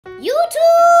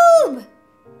YouTube!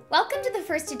 Welcome to the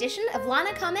first edition of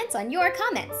Lana Comments on Your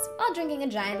Comments while drinking a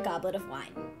giant goblet of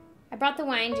wine. I brought the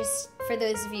wine just for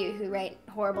those of you who write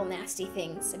horrible, nasty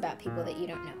things about people that you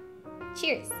don't know.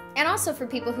 Cheers. And also for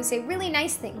people who say really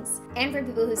nice things, and for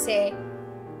people who say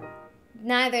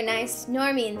neither nice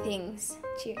nor mean things.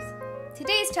 Cheers.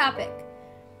 Today's topic: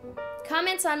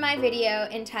 comments on my video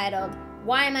entitled,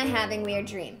 "Why Am I Having Weird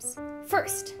Dreams?"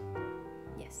 First,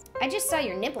 yes, I just saw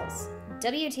your nipples.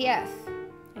 WTF.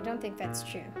 I don't think that's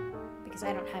true, because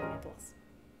I don't have nipples.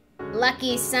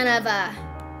 Lucky son of a...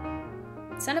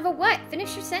 Son of a what?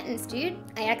 Finish your sentence, dude.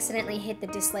 I accidentally hit the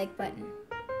dislike button.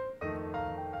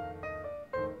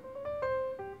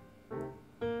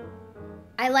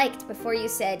 I liked before you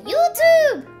said,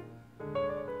 YouTube!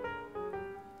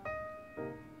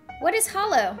 What is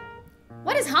hollow?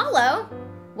 What is hollow?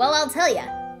 Well, I'll tell ya.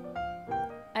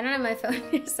 I don't have my phone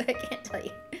here, so I can't tell you.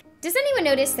 Does anyone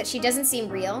notice that she doesn't seem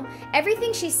real?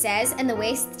 Everything she says and the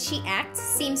way she acts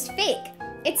seems fake.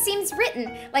 It seems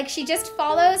written, like she just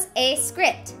follows a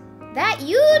script. That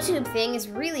YouTube thing is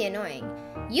really annoying.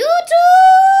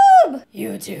 YouTube!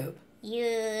 YouTube.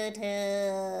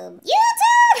 YouTube.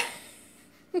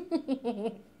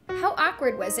 YouTube! How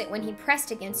awkward was it when he pressed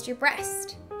against your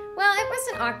breast? Well, it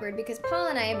wasn't awkward because Paul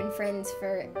and I have been friends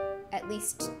for at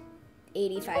least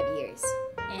 85 years.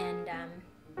 And,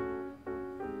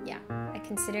 yeah, I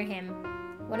consider him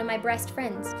one of my breast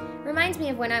friends. Reminds me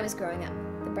of when I was growing up,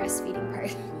 the breastfeeding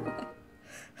part.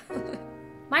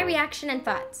 My reaction and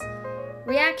thoughts.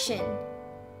 Reaction.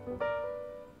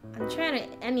 I'm trying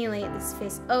to emulate this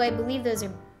face. Oh, I believe those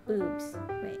are boobs.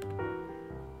 Wait.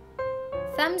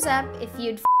 Thumbs up if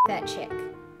you'd f that chick.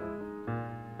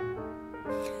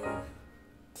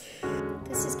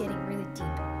 This is getting really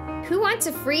deep. Who wants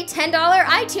a free $10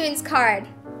 iTunes card?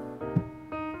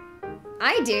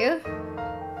 I do.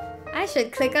 I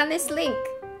should click on this link.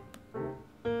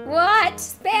 What?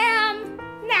 Spam?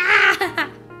 Nah!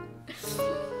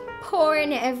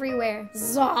 Porn everywhere.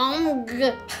 Zong.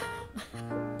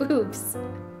 Boobs.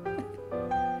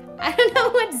 I don't know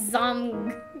what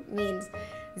zong means.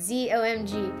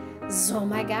 Z-O-M-G. Oh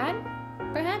my god?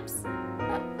 Perhaps?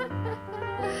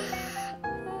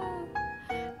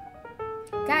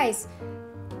 Guys,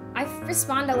 I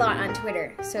respond a lot on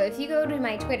Twitter, so if you go to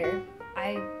my Twitter,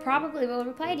 I probably will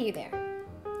reply to you there.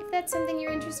 If that's something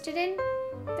you're interested in,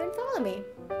 then follow me.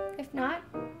 If not,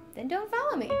 then don't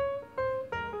follow me.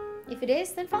 If it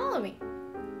is, then follow me.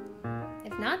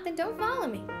 If not, then don't follow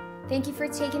me. Thank you for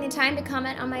taking the time to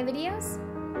comment on my videos.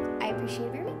 I appreciate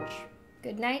it very much.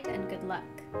 Good night and good luck.